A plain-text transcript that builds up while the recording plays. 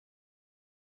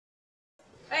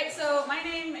Right, so my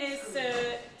name is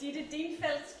Ditte Deenfeldt. You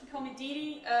can call me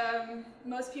Didi.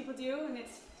 Most people do, and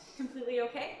it's completely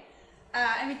okay.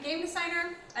 I'm a game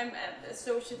designer. I'm an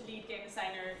associate lead game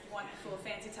designer, if you want the full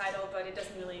fancy title, but it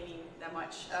doesn't really mean that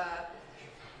much.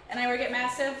 And I work at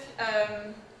Massive.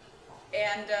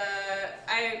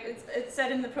 It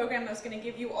said in the program I was going to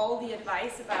give you all the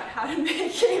advice about how to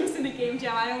make games in a game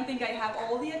jam. I don't think I have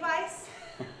all the advice.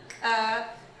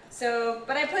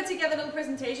 But I put together a little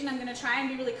presentation. I'm going to try and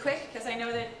be really quick because I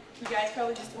know that you guys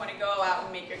probably just want to go out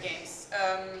and make your games.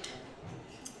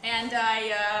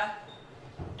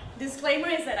 Disclaimer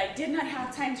is that I did not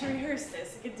have time to rehearse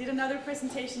this. I did another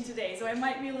presentation today, so I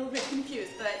might be a little bit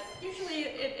confused, but usually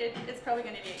it's probably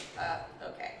going to be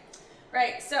okay.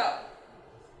 Right, so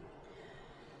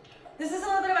this is a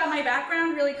little bit about my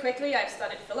background really quickly. I've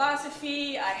studied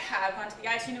philosophy, I have gone to the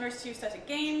ICE University, studied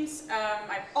games.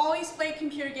 I've always played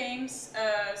computer games.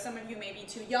 Some of you may be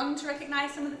too young to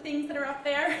recognize some of the things that are up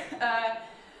there.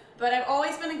 But I've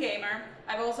always been a gamer.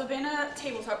 I've also been a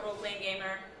tabletop role-playing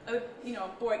gamer,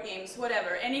 board games,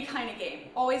 whatever, any kind of game.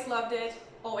 Always loved it,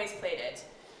 always played it.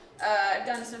 I've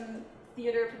done some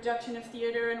theater, production of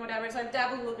theater and whatever, so I've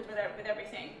dabbled a little bit with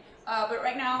everything. But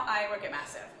right now I work at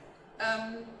Massive.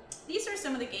 These are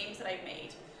some of the games that I've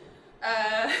made.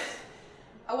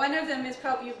 One of them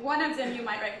you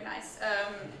might recognize.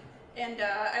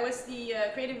 I was the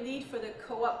creative lead for the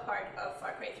co-op part of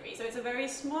FarCry 3. So it's a very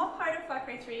small part of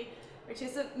FarCry 3, which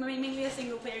is mainly a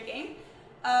single-player game.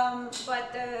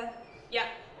 Yeah,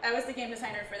 I was the game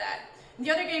designer for that. And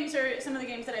the other games are some of the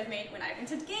games that I've made when I've been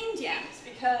to game jams,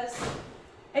 because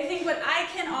I think what I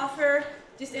can offer,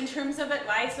 just in terms of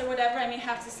advice or whatever I may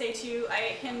have to say to you,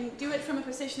 I can do it from a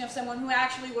position of someone who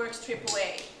actually works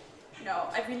AAA.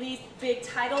 I've released big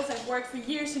titles, I've worked for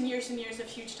years and years and years of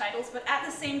huge titles, but at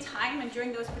the same time and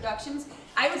during those productions,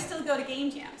 I would still go to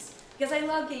game jams, because I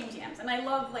love game jams and I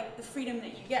love the freedom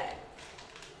that you get.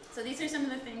 So these are some of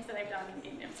the things that I've done in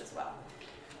game jams as well.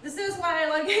 This is why I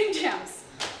love game jams.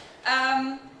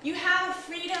 You have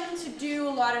freedom to do a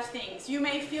lot of things. You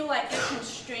may feel like you're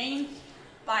constrained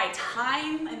by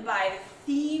time and by the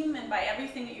theme and by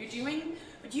everything that you're doing,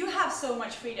 but you have so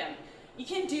much freedom. You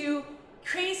can do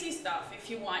crazy stuff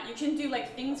if you want. You can do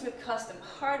things with custom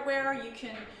hardware. You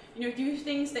can do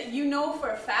things that for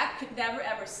a fact could never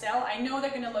ever sell. I know they're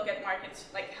going to look at markets,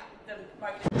 the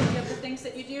marketability of the things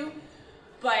that you do,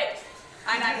 but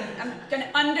I'm going to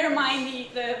undermine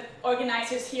the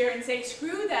organizers here and say,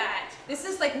 screw that. This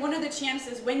is one of the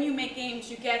chances when you make games,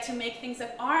 you get to make things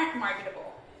that aren't marketable.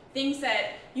 Things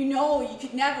that you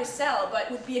could never sell, but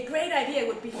would be a great idea,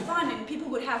 would be fun, and people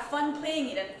would have fun playing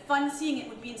it and fun seeing it,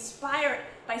 would be inspired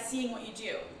by seeing what you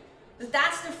do.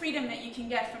 That's the freedom that you can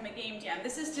get from a game jam.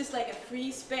 This is just like a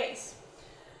free space.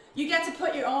 You get to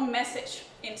put your own message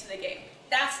into the game.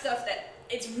 That's stuff that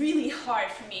it's really hard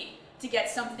for me to get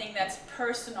something that's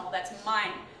personal, that's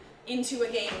mine, into a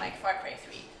game like FarCry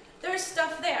 3. There's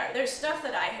stuff there. There's stuff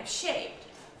that I have shaped,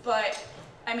 but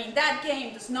that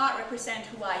game does not represent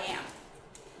who I am.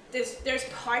 There's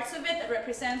parts of it that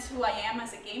represents who I am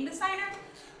as a game designer,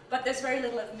 but there's very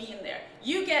little of me in there.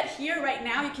 You get here right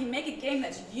now, you can make a game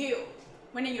that's you.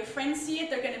 When your friends see it,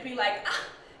 they're going to be like, ah,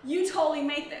 you totally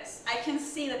made this. I can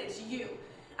see that it's you.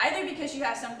 Either because you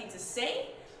have something to say,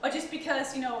 or just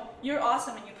because, you're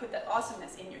awesome and you put that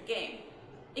awesomeness in your game.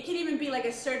 It can even be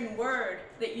a certain word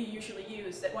that you usually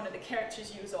use, that one of the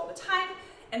characters use all the time,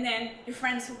 and then your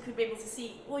friends could be able to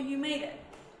see, well, you made it.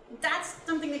 That's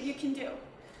something that you can do.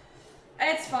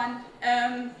 It's fun,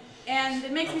 and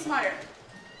it makes me smarter.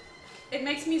 It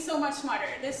makes me so much smarter.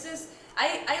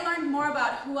 I learned more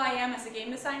about who I am as a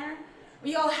game designer.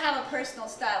 We all have a personal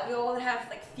style. We all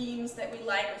have themes that we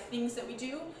like or things that we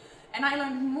do, and I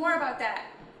learned more about that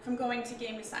from going to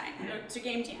game design, or to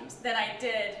game jams, than I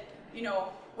did,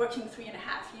 working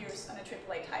 3.5 years on a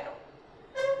AAA title.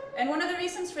 And one of the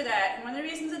reasons for that, and one of the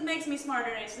reasons it makes me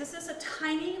smarter, is this is a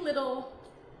tiny little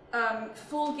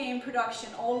full game production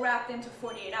all wrapped into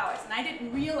 48 hours. And I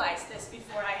didn't realize this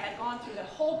before I had gone through the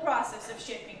whole process of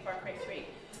shipping FarCry 3,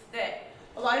 that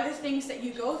a lot of the things that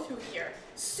you go through here,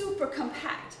 super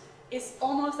compact, is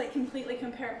almost completely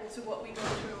comparable to what we go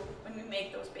through when we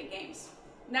make those big games.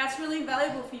 And that's really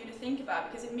valuable for you to think about,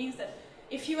 because it means that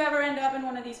if you ever end up in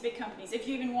one of these big companies, if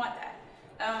you even want that,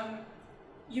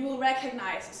 you will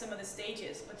recognize some of the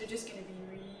stages, but they're just going to be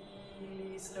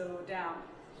really slowed down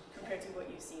compared to what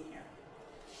you've seen here.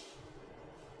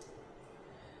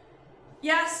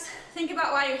 Yes, think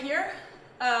about why you're here.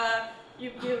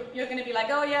 You're going to be like,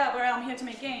 oh yeah, well, I'm here to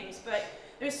make games, but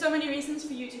there's so many reasons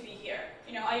for you to be here.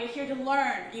 Are you here to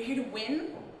learn? Are you here to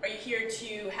win? Are you here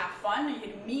to have fun? Are you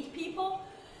here to meet people?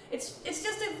 It's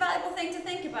just a valuable thing to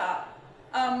think about.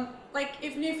 Like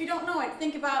if you don't know it,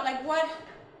 think about like what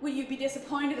would you be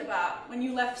disappointed about when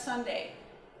you left Sunday?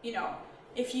 You know,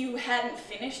 if you hadn't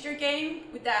finished your game,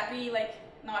 would that be like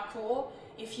not cool?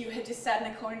 If you had just sat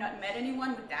in a corner and not met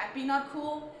anyone, would that be not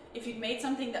cool? If you'd made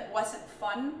something that wasn't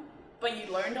fun, but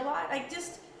you learned a lot, like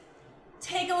just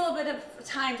take a little bit of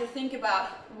time to think about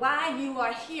why you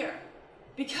are here.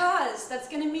 Because that's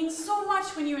going to mean so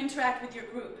much when you interact with your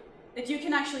group. That you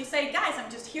can actually say, guys, I'm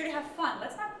just here to have fun.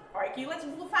 Let's not argue.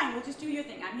 Fine, we'll just do your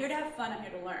thing. I'm here to have fun. I'm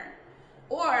here to learn.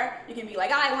 Or you can be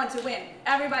like, I want to win.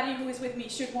 Everybody who is with me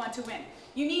should want to win.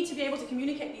 You need to be able to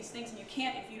communicate these things, and you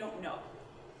can't if you don't know.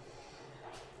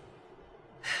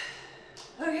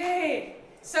 Okay,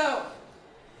 so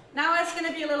now it's going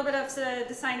to be a little bit of the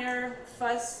designer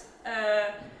fuzz.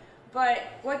 But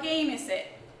what game is it?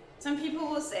 Some people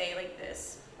will say like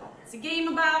this. It's a game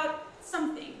about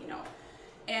something, you know.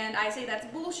 And I say that's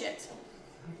bullshit.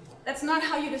 That's not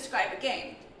how you describe a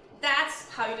game. That's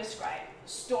how you describe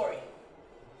story.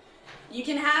 You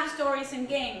can have stories in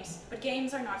games, but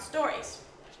games are not stories.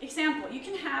 Example, you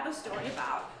can have a story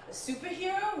about a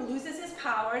superhero who loses his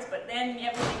powers, but then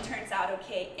everything turns out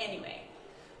okay anyway.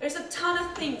 There's a ton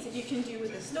of things that you can do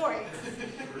with a story.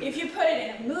 If you put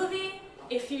it in a movie,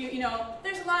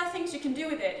 there's a lot of things you can do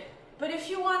with it. But if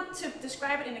you want to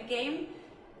describe it in a game,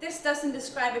 this doesn't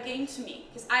describe a game to me,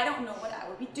 because I don't know what I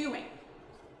would be doing.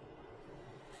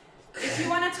 If you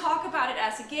want to talk about it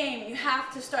as a game, you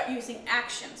have to start using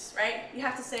actions, right? You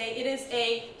have to say it is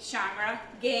a genre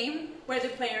game where the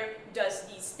player does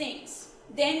these things.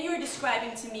 Then you're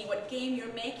describing to me what game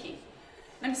you're making.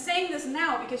 And I'm saying this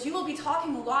now because you will be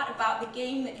talking a lot about the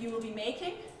game that you will be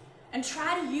making, and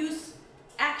try to use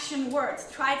action words.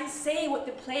 Try to say what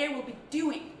the player will be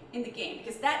doing in the game,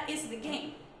 because that is the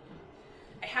game.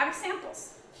 I have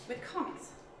examples with comments.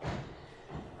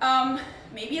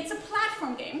 Maybe it's a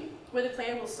platform game where the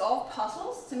player will solve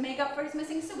puzzles to make up for his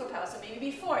missing superpower. So maybe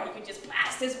before he could just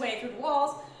blast his way through the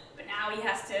walls, but now he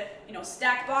has to,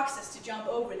 stack boxes to jump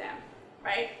over them,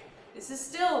 right? This is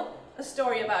still a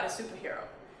story about a superhero.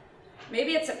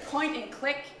 Maybe it's a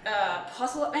point-and-click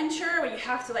puzzle adventure where you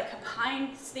have to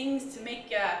combine things to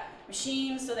make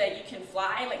machines so that you can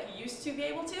fly like you used to be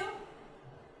able to.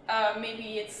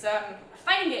 Maybe it's a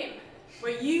fighting game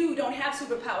where you don't have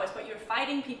superpowers, but you're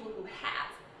fighting people who have.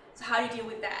 So how do you deal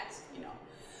with that?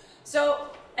 So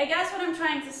I guess what I'm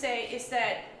trying to say is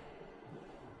that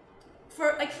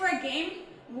for a game,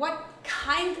 what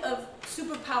kind of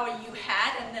superpower you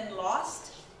had and then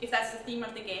lost, if that's the theme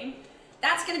of the game,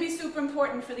 that's going to be super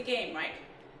important for the game, right?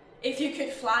 If you could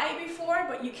fly before,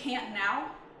 but you can't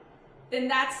now, then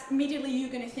that's immediately you're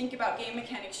going to think about game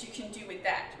mechanics you can do with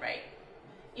that, right?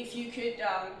 If you could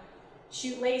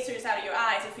shoot lasers out of your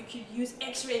eyes, if you could use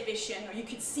X-ray vision, or you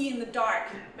could see in the dark,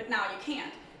 but now you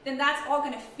can't, then that's all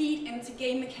going to feed into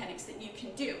game mechanics that you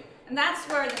can do. And that's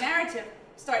where the narrative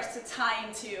starts to tie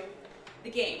into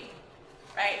the game,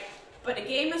 right? But a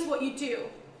game is what you do,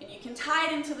 and you can tie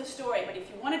it into the story, but if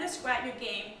you want to describe your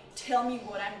game, tell me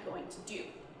what I'm going to do.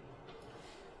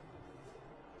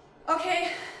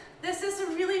 Okay, this is a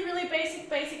really, really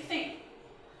basic thing.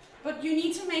 But you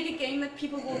need to make a game that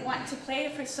people will want to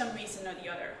play for some reason or the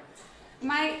other.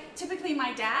 Typically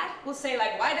my dad will say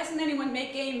why doesn't anyone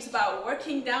make games about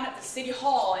working down at the city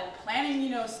hall and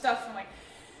planning, stuff?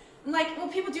 I'm like, well,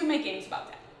 people do make games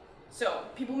about that. So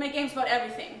people make games about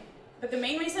everything. But the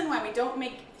main reason why we don't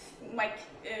make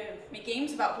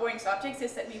games about boring subjects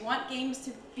is that we want games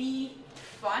to be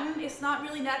fun. It's not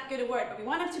really that good a word, but we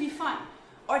want them to be fun,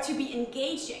 or to be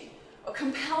engaging, or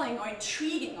compelling, or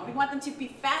intriguing, or we want them to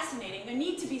be fascinating. There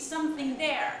needs to be something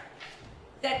there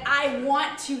that I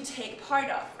want to take part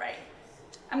of, right?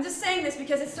 I'm just saying this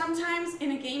because it's sometimes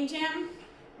in a game jam,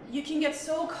 you can get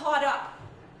so caught up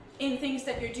in things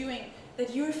that you're doing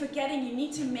that you're forgetting you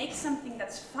need to make something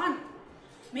that's fun.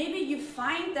 Maybe you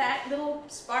find that little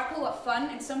sparkle of fun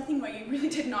in something where you really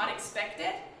did not expect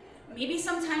it. Maybe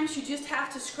sometimes you just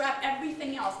have to scrap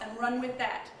everything else and run with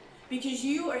that, because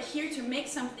you are here to make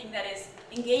something that is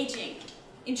engaging,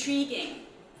 intriguing,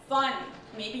 fun.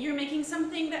 Maybe you're making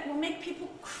something that will make people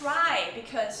cry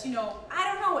because, I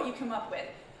don't know what you come up with,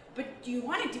 but you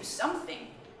want to do something.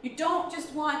 You don't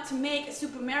just want to make a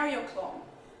Super Mario clone.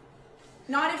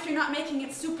 Not if you're not making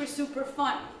it super, super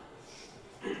fun.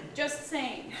 Just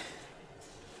saying.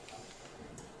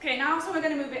 Okay, now so we're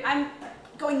going to move it. I'm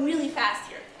going really fast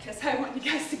here because I want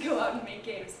you guys to go out and make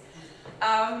games.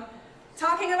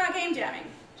 Talking about game jamming.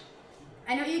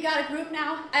 I know you got a group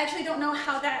now. I actually don't know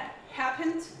how that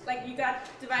happened. You got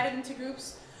divided into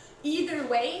groups. Either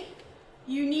way,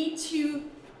 you need to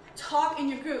talk in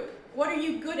your group. What are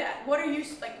you good at? What are your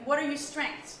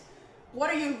strengths? What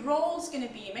are your roles going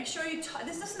to be? Make sure you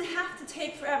this doesn't have to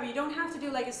take forever. You don't have to do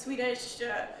like a Swedish,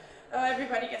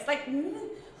 everybody gets like,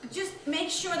 just make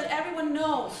sure that everyone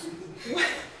knows.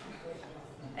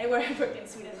 I worked in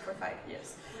Sweden for 5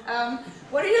 years.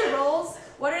 What are your roles?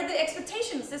 What are the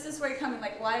expectations? This is where you're coming,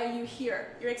 like, why are you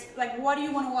here? Like, what do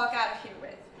you want to walk out of here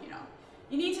with, you know?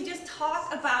 You need to just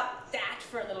talk about that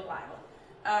for a little while.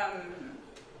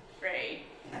 Great.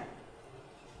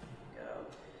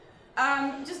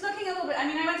 Just looking a little bit, I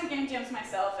mean, I went to game jams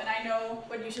myself, and I know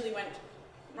what usually went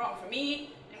wrong for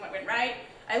me and what went right.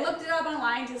 I looked it up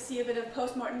online to see a bit of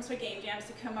postmortems for game jams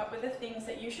to come up with the things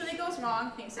that usually goes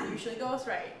wrong, things that usually goes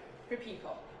right for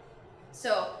people.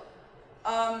 So,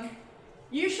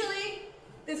 usually,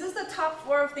 this is the top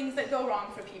 4 of things that go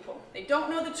wrong for people. They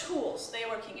don't know the tools they're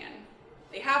working in.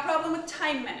 They have a problem with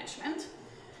time management.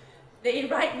 They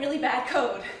write really bad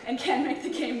code and can't make the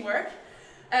game work.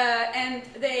 And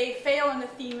they fail on the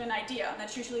theme and idea, and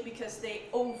that's usually because they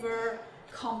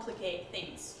overcomplicate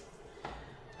things.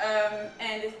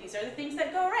 And these are the things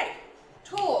that go right.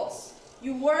 Tools.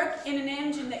 You work in an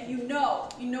engine that you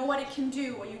know what it can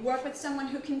do, or you work with someone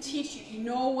who can teach you, you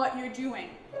know what you're doing.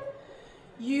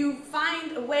 You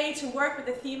find a way to work with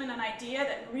a theme and an idea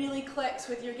that really clicks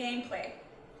with your gameplay.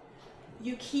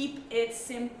 You keep it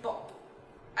simple.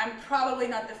 I'm probably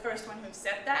not the first one who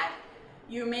said that.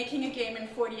 You're making a game in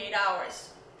 48 hours.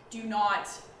 Do not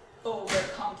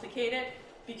overcomplicate it,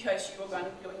 because you are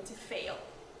going to fail.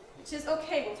 Which is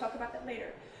okay, we'll talk about that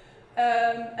later.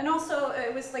 And also,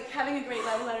 it was like having a great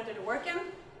level editor to work in.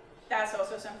 That's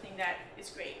also something that is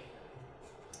great.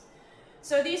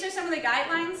 So these are some of the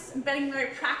guidelines. I'm getting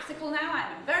very practical now.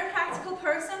 I'm a very practical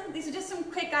person. These are just some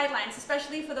quick guidelines,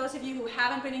 especially for those of you who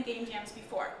haven't been in game jams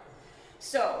before.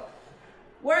 So,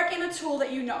 work in a tool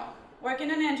that you know. Work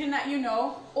in an engine that you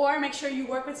know, or make sure you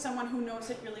work with someone who knows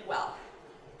it really well.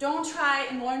 Don't try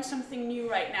and learn something new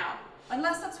right now,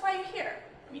 unless that's why you're here.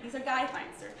 I mean, these are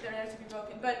guidelines, they're there to be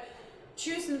broken, but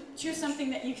choose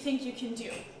something that you think you can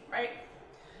do, right?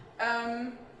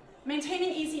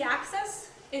 Maintaining easy access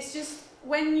is just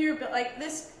when you're, like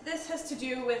this has to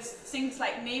do with things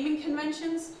like naming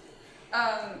conventions,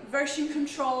 version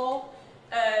control,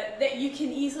 that you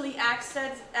can easily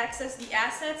access the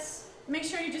assets. Make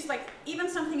sure you just like, even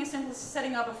something as simple as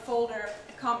setting up a folder,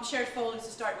 a shared folder to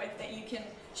start with that you can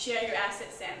share your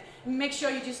assets in. Make sure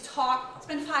you just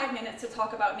spend 5 minutes to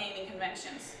talk about naming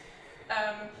conventions.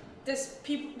 Does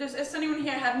anyone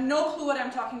here have no clue what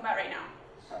I'm talking about right now?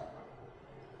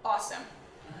 Awesome.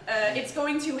 It's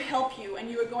going to help you, and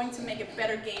you are going to make a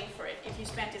better game for it if you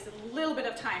spend just a little bit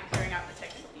of time figuring out the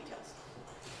technical details.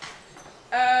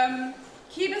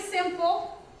 Keep it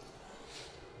simple.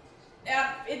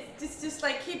 Yeah, it's just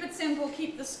like, keep it simple,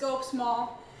 keep the scope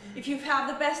small. If you have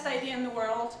the best idea in the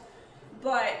world,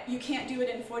 but you can't do it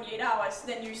in 48 hours,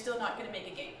 then you're still not going to make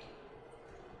a game.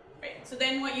 Right? So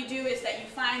then what you do is that you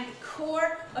find the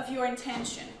core of your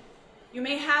intention. You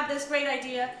may have this great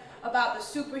idea about the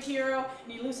superhero,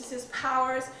 and he loses his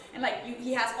powers, and like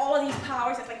he has all of these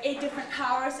powers. It's like 8 different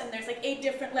powers, and there's like 8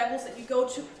 different levels that you go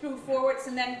through forwards,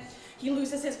 and then he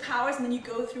loses his powers, and then you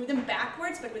go through them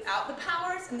backwards, but without the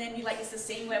powers, and then you like, it's the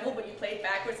same level, but you play it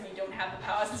backwards, and you don't have the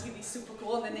powers. It's gonna be super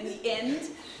cool, and then in the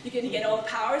end, you're gonna get all the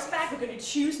powers back. You're gonna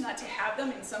choose not to have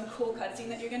them in some cool cutscene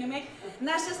that you're gonna make, and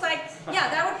that's just like, yeah,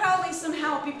 that would probably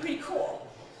somehow be pretty cool.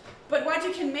 But what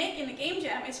you can make in a game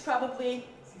jam is probably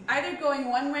either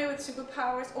going one way with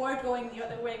superpowers or going the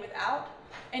other way without,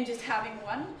 and just having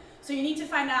one. So you need to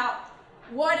find out,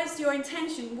 what is your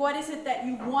intention? What is it that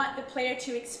you want the player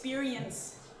to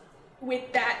experience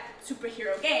with that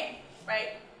superhero game,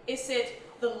 right? Is it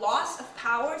the loss of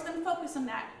powers? Then focus on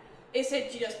that. Is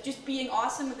it just being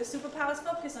awesome with the superpowers?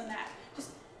 Focus on that. Just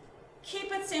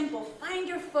keep it simple. Find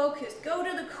your focus. Go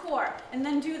to the core, and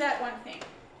then do that one thing.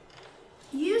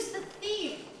 Use the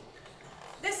theme.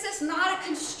 This is not a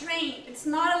constraint. It's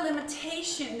not a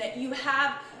limitation that you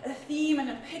have a theme and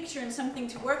a picture and something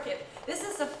to work it. This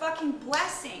is a fucking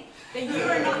blessing that you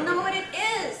are not know what it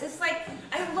is. It's like,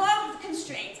 I love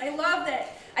constraints. I love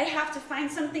that I have to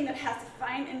find something that has to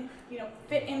find and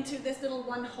fit into this little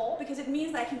one hole, because it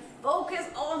means that I can focus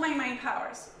all of my mind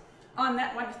powers on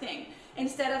that one thing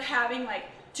instead of having like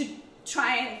to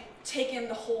try and take in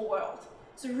the whole world.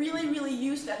 So really, really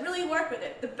use that. Really work with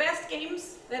it. The best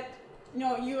games that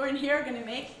you in here are going to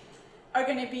make are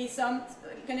going to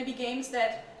be games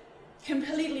that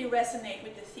completely resonate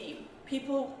with the theme.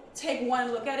 People take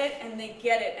one look at it and they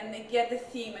get it, and they get the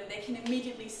theme, and they can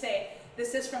immediately say,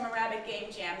 this is from a Rabbit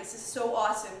Game Jam. This is so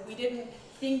awesome. We didn't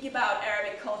think about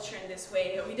Arabic culture in this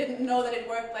way, or we didn't know that it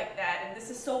worked like that, and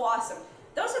this is so awesome.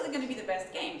 Those are going to be the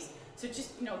best games. So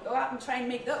just, go out and try and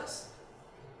make those.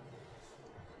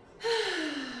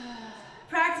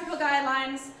 Practical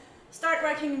guidelines, start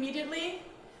working immediately.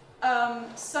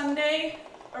 Sunday,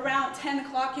 around 10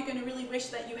 o'clock, you're going to really wish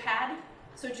that you had,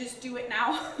 so just do it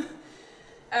now.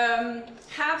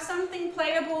 Have something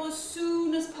playable as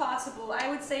soon as possible. I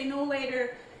would say no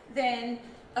later than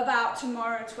about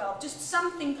tomorrow at 12. Just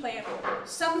something playable,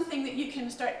 something that you can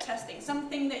start testing,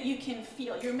 something that you can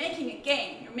feel. You're making a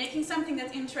game, you're making something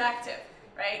that's interactive,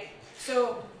 right?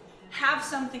 So have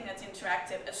something that's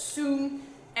interactive as soon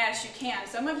as you can.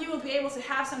 Some of you will be able to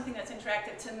have something that's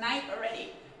interactive tonight already,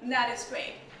 and that is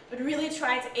great. But really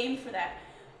try to aim for that.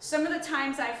 Some of the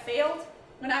times I've failed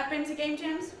when I've been to game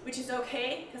jams, which is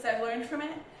okay, because I've learned from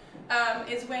it,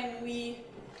 is when we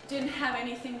didn't have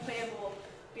anything playable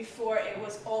before it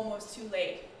was almost too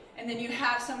late. And then you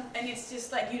have some, and it's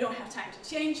just like you don't have time to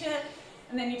change it,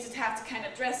 and then you just have to kind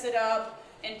of dress it up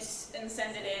and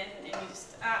send it in, and you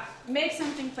just make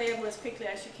something playable as quickly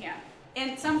as you can.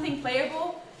 And something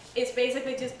playable is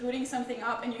basically just booting something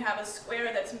up and you have a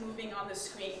square that's moving on the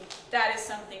screen. That is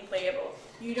something playable.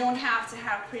 You don't have to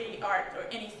have pretty art or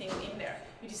anything in there.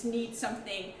 You just need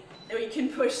something where you can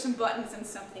push some buttons and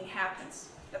something happens.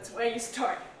 That's where you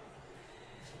start.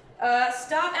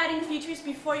 Stop adding features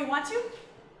before you want to.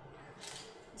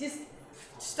 Just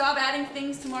stop adding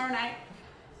things tomorrow night.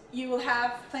 You will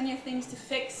have plenty of things to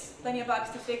fix, plenty of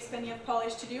bugs to fix, plenty of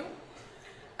polish to do.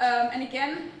 And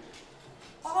again,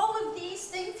 all of these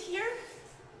things here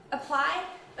apply,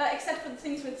 except for the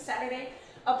things with Saturday,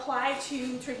 apply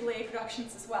to AAA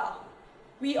productions as well.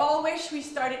 We all wish we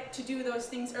started to do those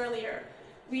things earlier.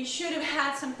 We should have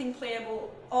had something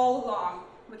playable all along.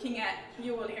 Looking at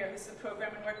you all here, who's a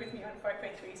programmer and worked with me on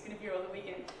FarCry 3, he's going to be here all the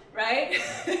weekend, right?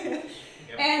 Yep.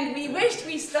 And we wished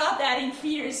we stopped adding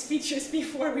features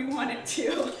before we wanted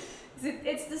to.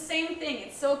 It's the same thing,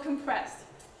 it's so compressed.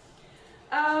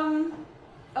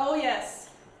 Oh yes,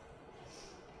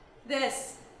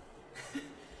 this.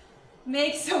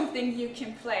 Make something you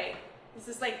can play. This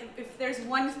is like, if there's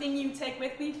one thing you take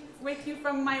with you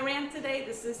from my rant today,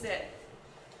 this is it.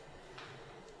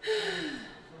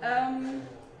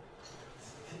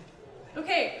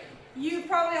 Okay, you've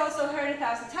probably also heard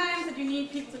 1,000 times that you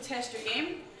need people to test your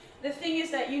game. The thing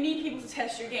is that you need people to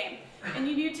test your game, and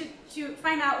you need to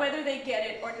find out whether they get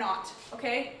it or not,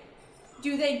 okay?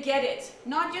 Do they get it?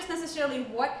 Not just necessarily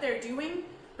what they're doing,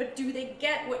 but do they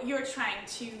get what you're trying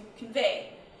to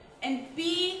convey? And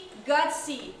be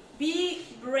gutsy, be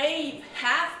brave,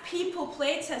 have people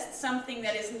playtest something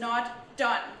that is not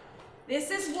done.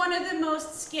 This is one of the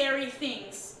most scary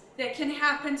things that can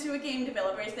happen to a game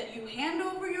developer, is that you hand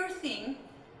over your thing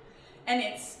and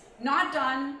it's not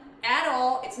done at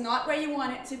all, it's not where you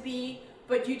want it to be,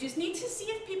 but you just need to see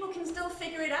if people can still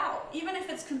figure it out. Even if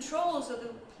it's controls or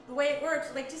the way it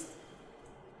works, like just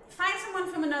find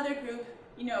someone from another group,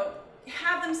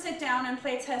 have them sit down and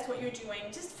play test what you're doing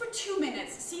just for 2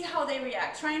 minutes, see how they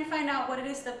react, try and find out what it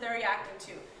is that they're reacting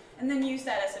to, and then use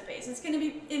that as a base. It's going to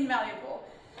be invaluable.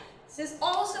 This is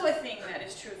also a thing that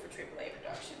is true for AAA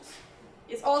productions.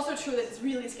 It's also true that it's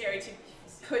really scary to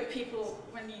put people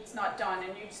when it's not done,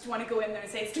 and you just want to go in there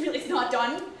and say, it's not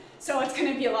done, so it's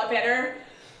going to be a lot better.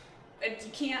 But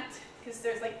you can't, because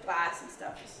there's like glass and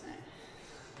stuff.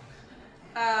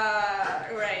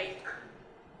 Right.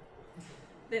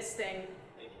 This thing.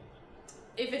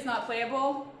 If it's not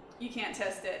playable, you can't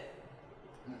test it.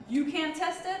 You can't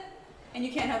test it, and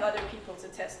you can't have other people to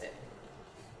test it.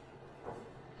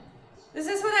 This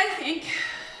is what I think.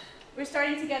 We're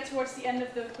starting to get towards the end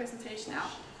of the presentation now.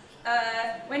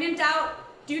 When in doubt,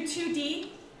 do 2D.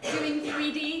 Doing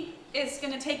 3D is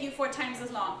going to take you 4 times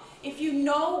as long. If you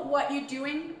know what you're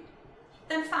doing,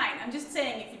 then fine. I'm just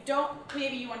saying, if you don't,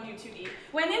 maybe you want to do 2D.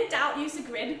 When in doubt, use a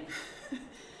grid.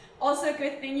 Also a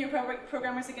good thing, your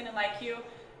programmers are going to like you.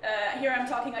 Here I'm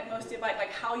talking like mostly about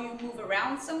like how you move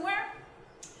around somewhere.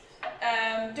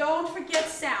 Don't forget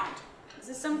sound. This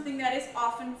is something that is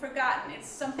often forgotten. It's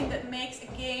something that makes a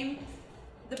game,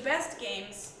 the best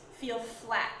games, feel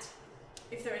flat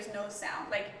if there is no sound.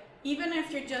 Like, even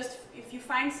if you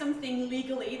find something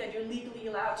legally that you're legally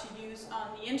allowed to use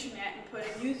on the internet and put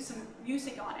some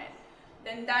music on it,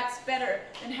 then that's better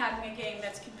than having a game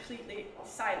that's completely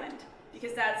silent,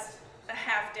 because that's a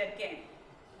half-dead game.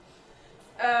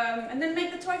 And then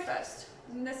make the toy first.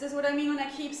 And this is what I mean when I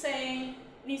keep saying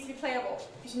it needs to be playable,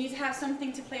 because you need to have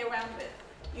something to play around with.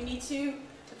 The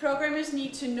programmers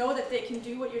need to know that they can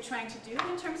do what you're trying to do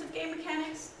in terms of game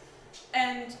mechanics,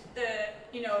 and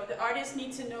the artists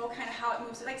need to know kind of how it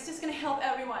moves. Like, it's just going to help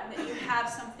everyone that you have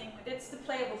something. It's the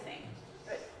playable thing,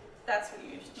 but that's what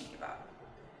you should think about.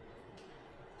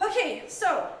 Okay,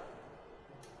 so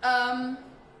I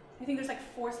think there's like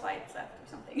 4 slides left or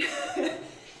something.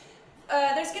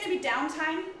 There's going to be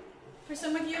downtime for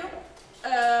some of you.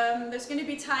 There's going to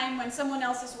be time when someone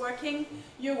else is working,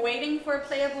 you're waiting for a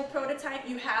playable prototype,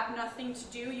 you have nothing to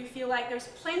do, you feel like there's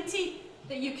plenty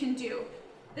that you can do.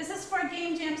 This is for a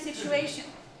game jam situation.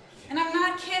 And I'm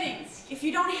not kidding. If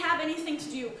you don't have anything to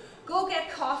do, go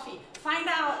get coffee, find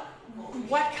out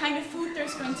what kind of food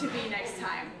there's going to be next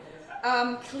time.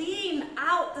 Clean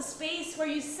out the space where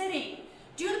you're sitting.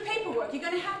 Do the paperwork. You're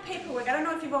going to have paperwork. I don't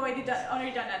know if you've already done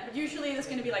that, but usually there's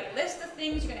going to be like a list of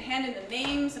things. You're going to hand in the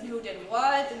names and who did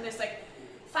what, and there's like,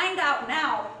 find out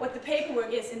now what the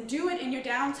paperwork is and do it in your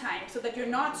downtime so that you're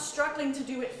not struggling to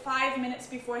do it 5 minutes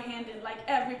beforehand and like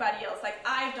everybody else, like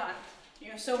I've done,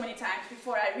 so many times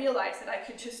before I realized that I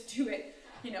could just do it,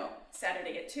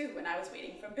 Saturday at 2 when I was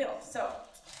waiting for Bill. So,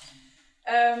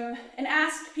 and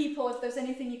ask people if there's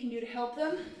anything you can do to help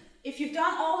them. If you've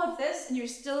done all of this and you're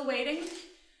still waiting,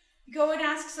 go and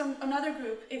ask another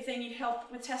group if they need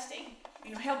help with testing.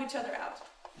 Help each other out.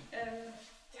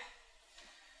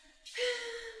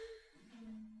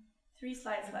 3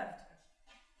 slides left.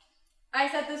 I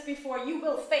said this before, you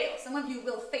will fail. Some of you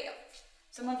will fail.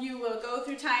 Some of you will go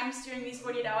through times during these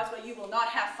 48 hours where you will not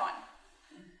have fun.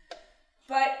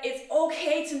 But it's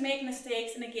okay to make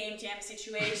mistakes in a game jam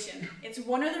situation. It's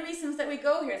one of the reasons that we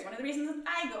go here. It's one of the reasons that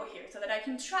I go here, so that I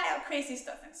can try out crazy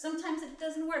stuff. And sometimes it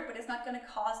doesn't work, but it's not going to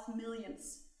cost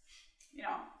millions.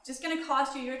 Just going to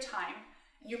cost you your time.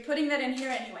 And you're putting that in here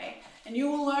anyway. And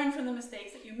you will learn from the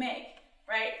mistakes that you make,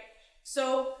 right?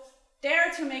 So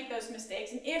dare to make those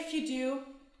mistakes. And if you do,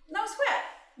 no sweat.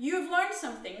 You've learned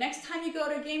something. Next time you go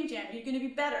to a game jam, you're going to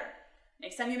be better.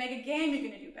 Next time you make a game, you're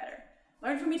going to do better.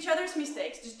 Learn from each other's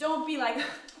mistakes. Just don't be like, oh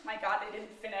my God, they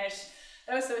didn't finish.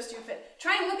 That was so stupid.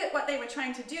 Try and look at what they were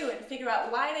trying to do and figure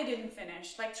out why they didn't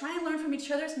finish. Like, try and learn from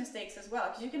each other's mistakes as well,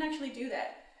 because you can actually do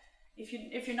that. If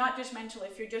you're not judgmental,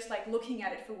 if you're just like looking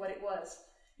at it for what it was.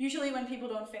 Usually when people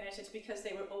don't finish, it's because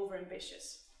they were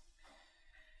overambitious.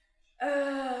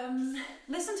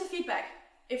 Listen to feedback.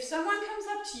 If someone comes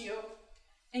up to you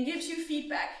and gives you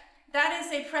feedback, that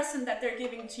is a present that they're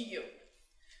giving to you.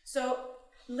 So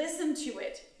listen to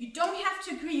it. You don't have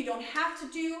to agree, you don't have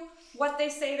to do what they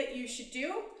say that you should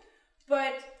do,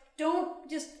 but don't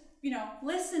just,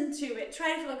 listen to it.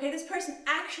 Try to feel, okay, this person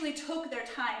actually took their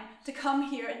time to come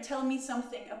here and tell me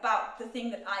something about the thing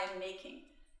that I am making.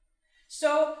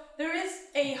 So there is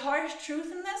a harsh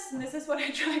truth in this, and this is what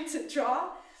I tried to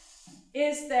draw,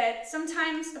 is that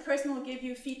sometimes a person will give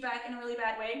you feedback in a really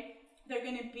bad way. They're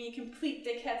going to be complete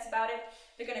dickheads about it.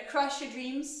 They're going to crush your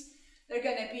dreams. They're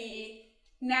going to be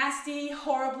nasty,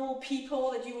 horrible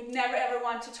people that you would never ever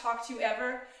want to talk to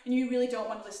ever, and you really don't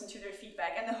want to listen to their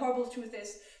feedback. And the horrible truth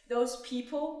is, those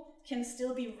people can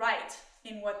still be right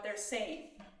in what they're saying.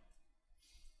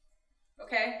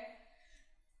 Okay?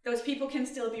 Those people can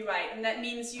still be right, and that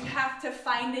means you have to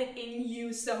find it in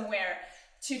you somewhere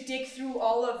to dig through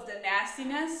all of the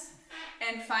nastiness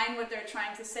and find what they're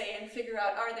trying to say and figure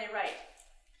out, are they right?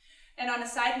 And on a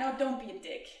side note, don't be a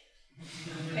dick.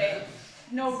 Okay?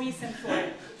 No reason for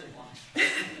it.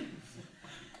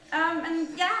 And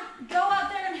yeah, go out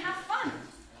there and have fun.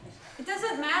 It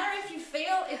doesn't matter if you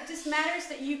fail, it just matters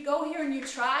that you go here and you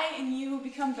try and you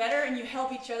become better and you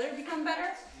help each other become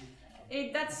better.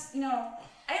 That's, I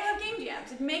love game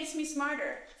jams. It makes me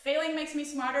smarter. Failing makes me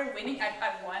smarter. Winning,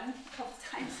 I've won a couple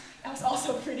times. That was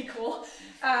also pretty cool.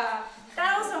 That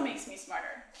also makes me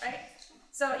smarter, right?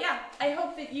 So yeah, I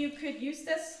hope that you could use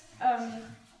this.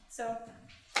 So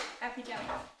happy jamming.